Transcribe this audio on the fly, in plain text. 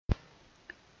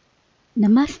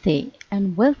Namaste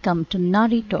and welcome to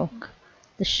Naaree Talk,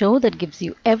 the show that gives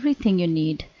you everything you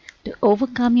need to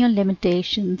overcome your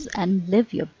limitations and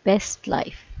live your best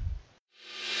life.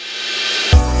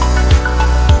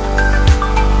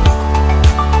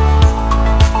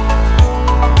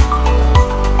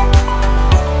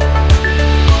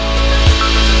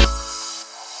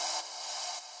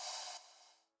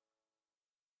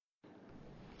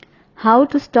 How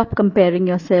to stop comparing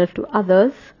yourself to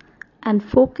others and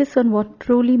focus on what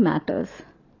truly matters.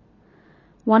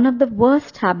 One of the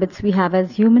worst habits we have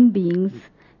as human beings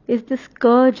is the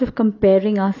scourge of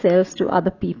comparing ourselves to other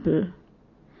people,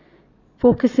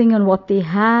 focusing on what they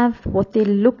have, what they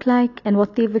look like, and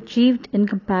what they've achieved in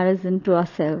comparison to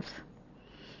ourselves.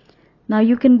 Now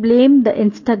you can blame the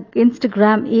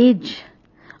Instagram age,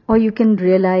 or you can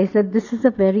realize that this is a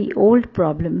very old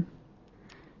problem.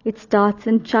 It starts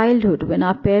in childhood when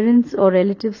our parents or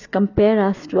relatives compare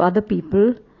us to other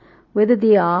people, whether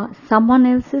they are someone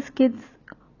else's kids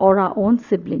or our own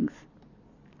siblings.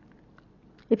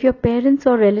 If your parents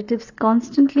or relatives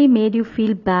constantly made you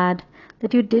feel bad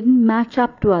that you didn't match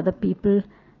up to other people,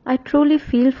 I truly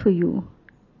feel for you.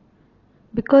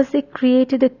 Because they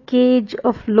created a cage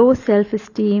of low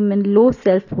self-esteem and low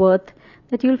self-worth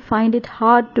that you'll find it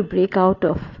hard to break out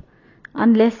of,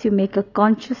 unless you make a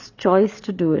conscious choice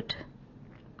to do it.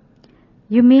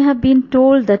 You may have been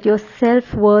told that your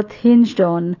self-worth hinged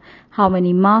on how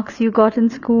many marks you got in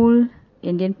school.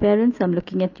 Indian parents, I'm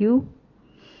looking at you.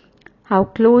 How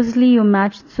closely you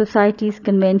matched society's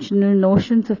conventional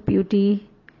notions of beauty,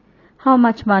 how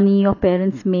much money your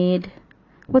parents made,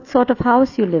 what sort of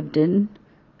house you lived in,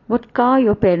 what car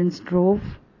your parents drove,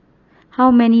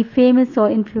 how many famous or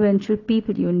influential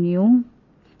people you knew,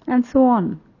 and so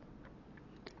on.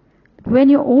 When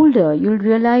you're older, you'll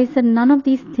realize that none of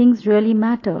these things really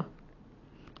matter.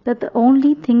 That the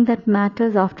only thing that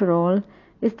matters after all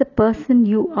is the person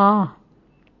you are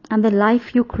and the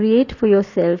life you create for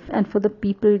yourself and for the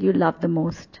people you love the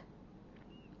most.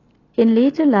 In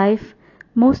later life,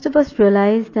 most of us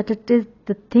realize that it is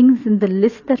the things in the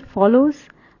list that follows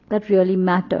that really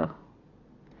matter.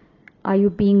 Are you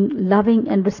being loving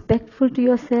and respectful to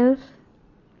yourself?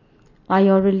 Are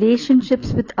your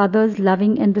relationships with others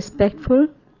loving and respectful?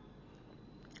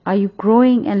 Are you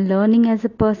growing and learning as a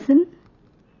person?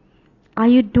 Are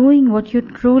you doing what you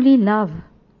truly love?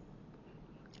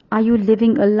 Are you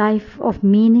living a life of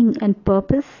meaning and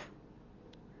purpose?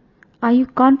 Are you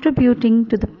contributing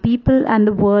to the people and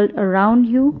the world around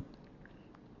you?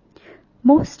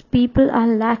 Most people are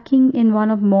lacking in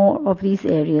one or more of these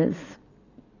areas.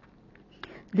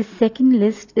 This second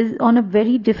list is on a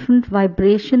very different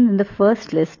vibration than the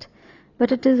first list,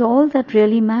 but it is all that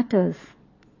really matters.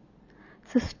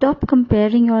 So stop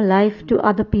comparing your life to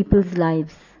other people's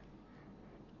lives.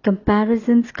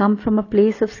 Comparisons come from a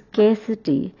place of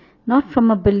scarcity, not from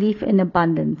a belief in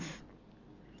abundance.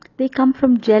 They come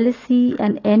from jealousy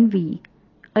and envy,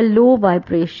 a low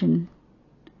vibration.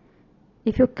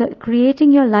 If you're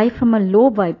creating your life from a low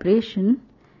vibration,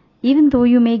 even though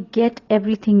you may get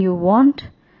everything you want,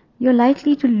 you're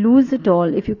likely to lose it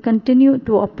all if you continue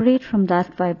to operate from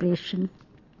that vibration.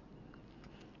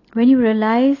 When you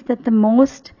realize that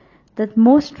most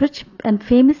rich and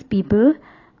famous people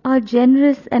are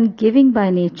generous and giving by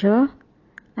nature,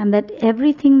 and that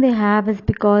everything they have is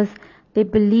because they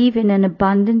believe in an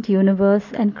abundant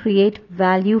universe and create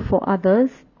value for others,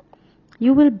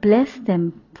 you will bless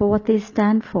them for what they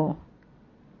stand for.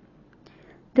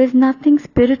 There's nothing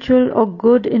spiritual or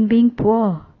good in being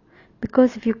poor.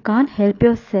 Because if you can't help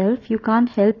yourself, you can't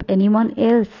help anyone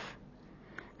else.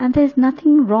 And there's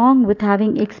nothing wrong with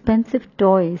having expensive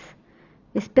toys,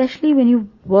 especially when you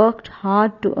worked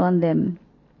hard to earn them.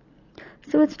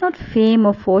 So it's not fame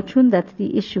or fortune that's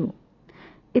the issue.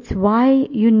 It's why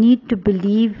you need to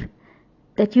believe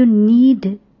that you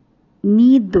need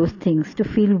those things to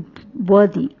feel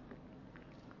worthy.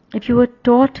 If you were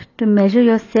taught to measure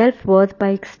your self-worth by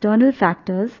external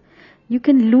factors, you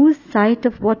can lose sight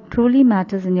of what truly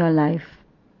matters in your life.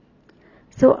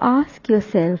 So ask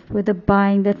yourself whether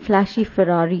buying that flashy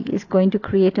Ferrari is going to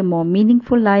create a more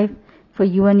meaningful life for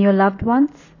you and your loved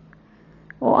ones?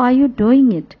 Or are you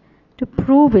doing it to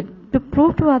prove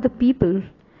to other people,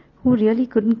 who really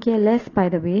couldn't care less, by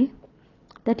the way,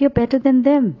 that you're better than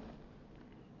them?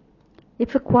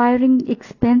 If acquiring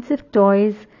expensive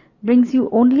toys brings you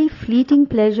only fleeting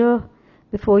pleasure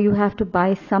before you have to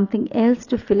buy something else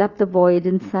to fill up the void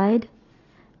inside,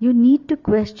 you need to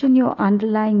question your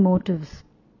underlying motives.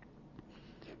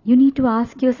 You need to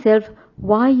ask yourself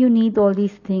why you need all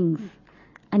these things,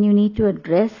 and you need to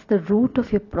address the root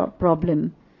of your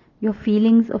problem, your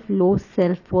feelings of low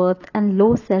self-worth and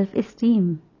low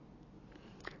self-esteem?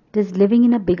 Does living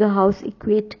in a bigger house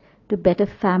equate to better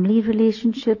family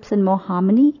relationships and more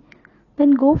harmony?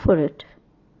 Then go for it.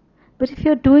 But if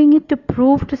you're doing it to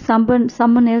prove to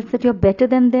someone else that you're better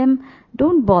than them,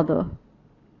 don't bother.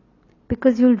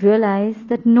 Because you'll realize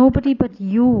that nobody but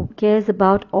you cares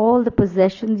about all the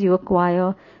possessions you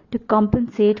acquire to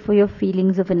compensate for your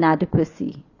feelings of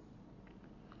inadequacy.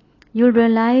 You'll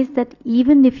realize that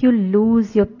even if you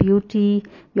lose your beauty,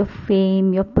 your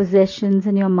fame, your possessions,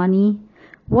 and your money,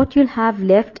 what you'll have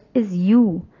left is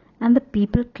you and the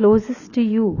people closest to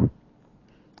you.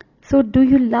 So do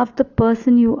you love the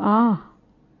person you are?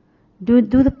 Do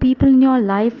the people in your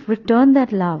life return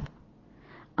that love?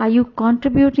 Are you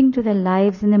contributing to their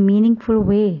lives in a meaningful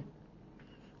way?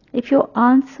 If your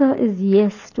answer is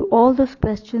yes to all those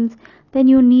questions, then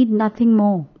you need nothing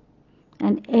more.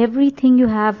 And everything you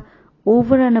have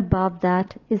over and above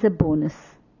that is a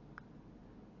bonus.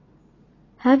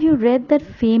 Have you read that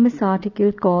famous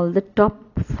article called The Top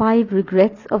 5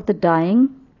 Regrets of the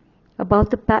Dying?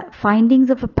 About the findings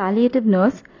of a palliative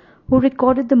nurse who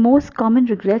recorded the most common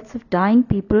regrets of dying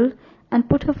people and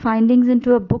put her findings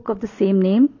into a book of the same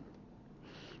name?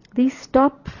 These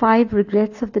top 5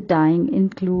 regrets of the dying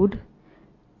include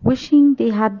wishing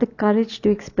they had the courage to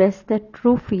express their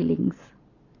true feelings,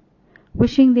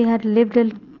 wishing they had lived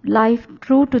a life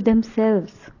true to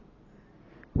themselves,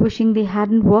 wishing they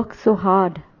hadn't worked so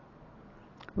hard,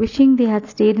 wishing they had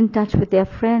stayed in touch with their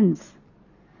friends,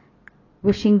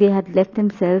 wishing they had let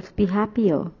themselves be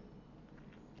happier.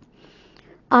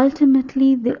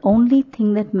 Ultimately, the only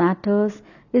thing that matters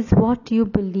is what you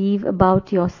believe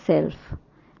about yourself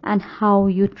and how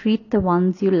you treat the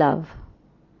ones you love.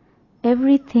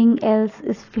 Everything else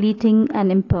is fleeting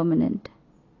and impermanent.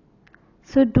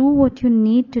 So do what you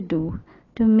need to do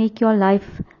to make your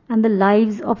life and the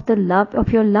lives of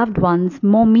your loved ones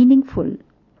more meaningful.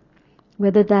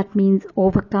 Whether that means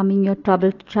overcoming your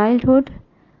troubled childhood,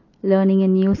 learning a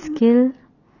new skill,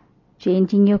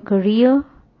 changing your career,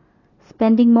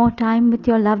 spending more time with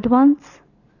your loved ones.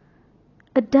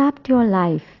 Adapt your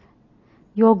life,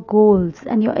 your goals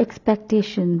and your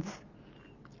expectations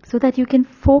so that you can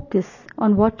focus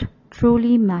on what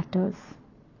truly matters.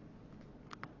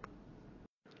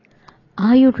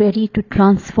 Are you ready to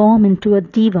transform into a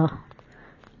diva,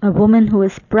 a woman who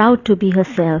is proud to be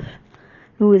herself,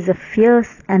 who is a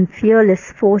fierce and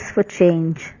fearless force for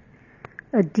change?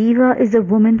 A diva is a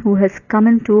woman who has come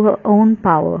into her own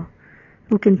power,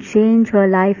 who can change her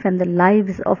life and the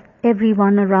lives of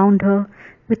everyone around her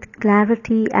with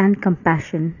clarity and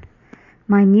compassion.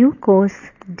 My new course,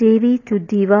 Devi to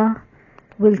Diva,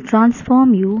 will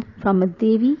transform you from a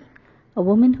Devi, a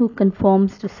woman who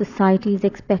conforms to society's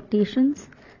expectations,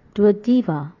 to a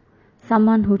diva,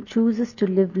 someone who chooses to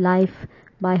live life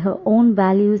by her own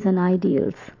values and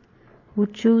ideals, who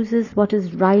chooses what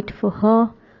is right for her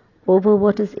over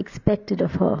what is expected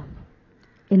of her.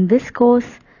 In this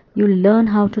course, you'll learn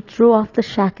how to throw off the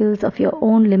shackles of your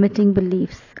own limiting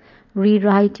beliefs,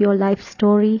 rewrite your life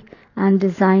story, and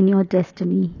design your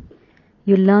destiny.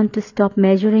 You'll learn to stop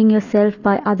measuring yourself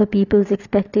by other people's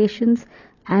expectations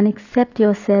and accept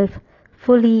yourself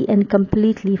fully and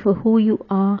completely for who you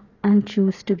are and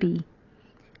choose to be.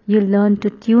 You'll learn to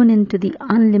tune into the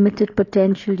unlimited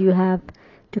potential you have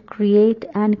to create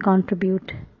and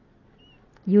contribute.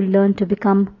 You'll learn to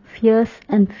become fierce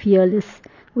and fearless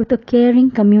with a caring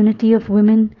community of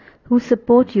women who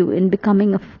support you in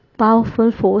becoming a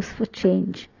powerful force for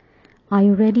change. Are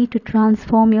you ready to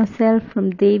transform yourself from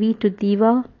Devi to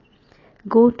Diva?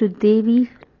 Go to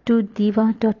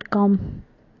devitodiva.com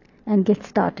and get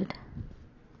started.